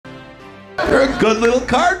You're a good little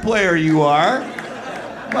card player, you are.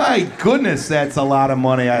 My goodness, that's a lot of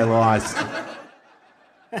money I lost.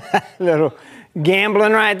 Little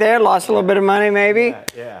gambling right there. Lost a little bit of money, maybe.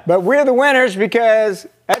 Yeah. But we're the winners because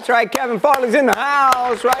that's right. Kevin Farley's in the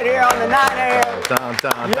house right here on the 9 a.m.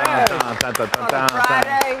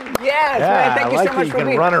 Friday. Yes, man. Thank you so much for being.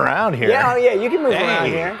 You can run around here. Yeah, you can move around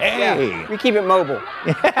here. Hey. Yeah. We keep it mobile.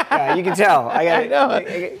 Yeah, you can tell. I know.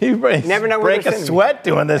 You never know where break a sweat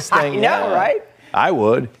doing this thing. I know, right? I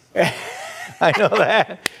would. I know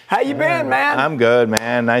that. How you been, man? I'm good,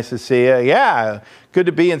 man. Nice to see you. Yeah, good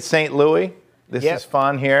to be in St. Louis. This is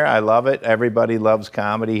fun here. I love it. Everybody loves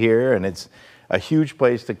comedy here, and it's a huge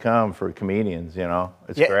place to come for comedians, you know.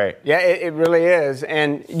 It's great. Yeah, it really is.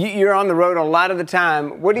 And you're on the road a lot of the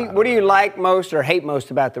time. What do you like most or hate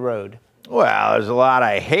most about the road? Well, there's a lot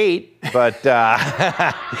I hate, but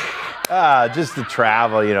just the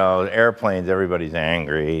travel, you know, airplanes, everybody's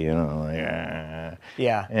angry, you know.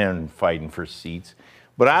 Yeah. And fighting for seats.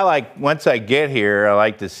 But I like, once I get here, I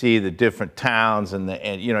like to see the different towns and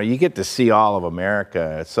you know, you get to see all of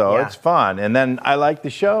America. So it's fun. And then I like the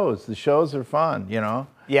shows. The shows are fun, you know?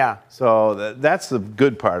 Yeah. So that's the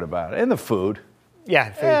good part about it. And the food.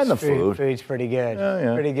 Yeah, food's pretty good.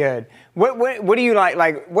 Yeah. Pretty good. What do you like?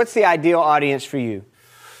 Like, what's the ideal audience for you?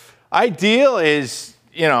 Ideal is,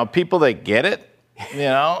 you know, people that get it. You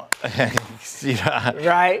know?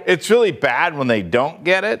 Right. It's really bad when they don't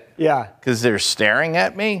get it. Yeah. Because they're staring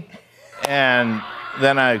at me. And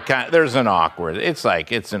then there's an awkward, it's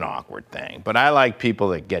an awkward thing. But I like people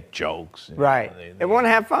that get jokes. Right. They want to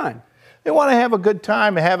have fun. They want to have a good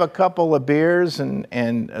time, have a couple of beers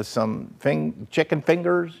and some chicken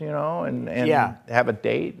fingers, you know, and have a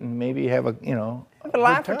date and maybe have a, you know, have a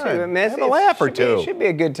laugh or two. Have a laugh or two. It should be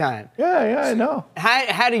a good time. Yeah, I know.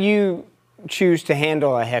 How do you choose to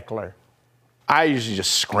handle a heckler? I usually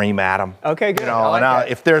just scream at them. Okay, good. You know,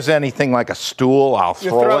 if there's anything like a stool, I'll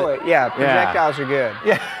throw it. Yeah, projectiles are good.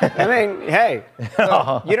 Yeah. I mean, hey,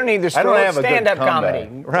 look, you don't need the stand-up comedy.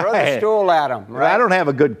 Right. Throw the stool at them. Right? I don't have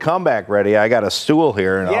a good comeback ready. I got a stool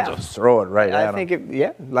here, and I'll just throw it right at them.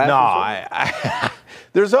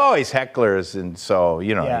 There's always hecklers, and so,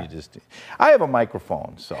 you know, I have a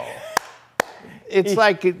microphone, so. It's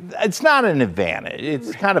like, it's not an advantage.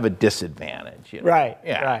 It's kind of a disadvantage. You know? Right,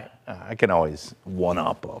 yeah. right. I can always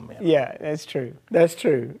one-up them. You know? Yeah, that's true. That's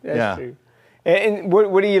true. And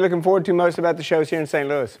what are you looking forward to most about the shows here in St.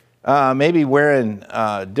 Louis? Maybe wearing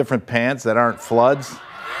different pants that aren't floods.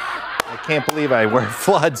 I can't believe I wear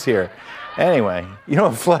floods here. Anyway, you know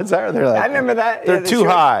what floods are? They're like, I remember that. They're too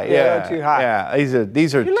high. Yeah, they're too high. Yeah,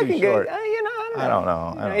 these are You're too looking short. good. You know, I don't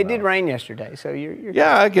know. It did rain yesterday, so you're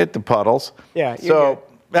yeah, I get the puddles. Yeah, so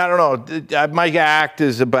I don't know. My act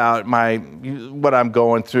is about what I'm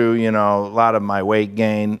going through. You know, a lot of my weight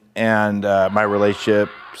gain and my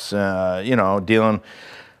relationships. You know, dealing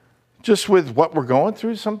just with what we're going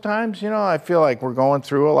through. Sometimes, you know, I feel like we're going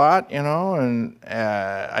through a lot. You know, and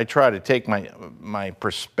I try to take my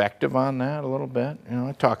perspective on that a little bit. You know,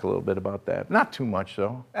 I talk a little bit about that. Not too much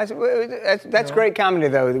though. That's great comedy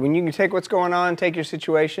though. When you can take what's going on, take your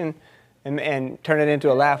situation. And turn it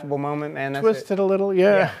into a laughable moment, man. Twist it a little,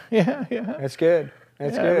 yeah. That's good.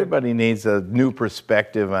 That's good. Everybody needs a new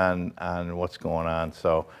perspective on what's going on,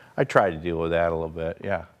 so I try to deal with that a little bit,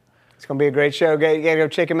 yeah. It's going to be a great show. You got to go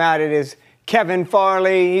check him out. It is Kevin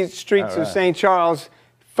Farley. He's Streets of St. Charles.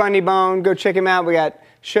 Funny Bone. Go check him out. We got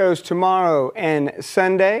shows tomorrow and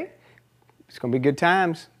Sunday. It's going to be good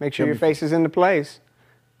times. Make sure your face is in the place.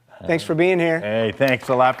 Thanks for being here. Hey, thanks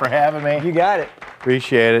a lot for having me. You got it.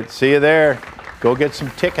 Appreciate it. See you there. Go get some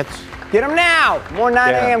tickets. Get them now. More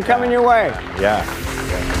 9 a.m. coming your way. Yeah.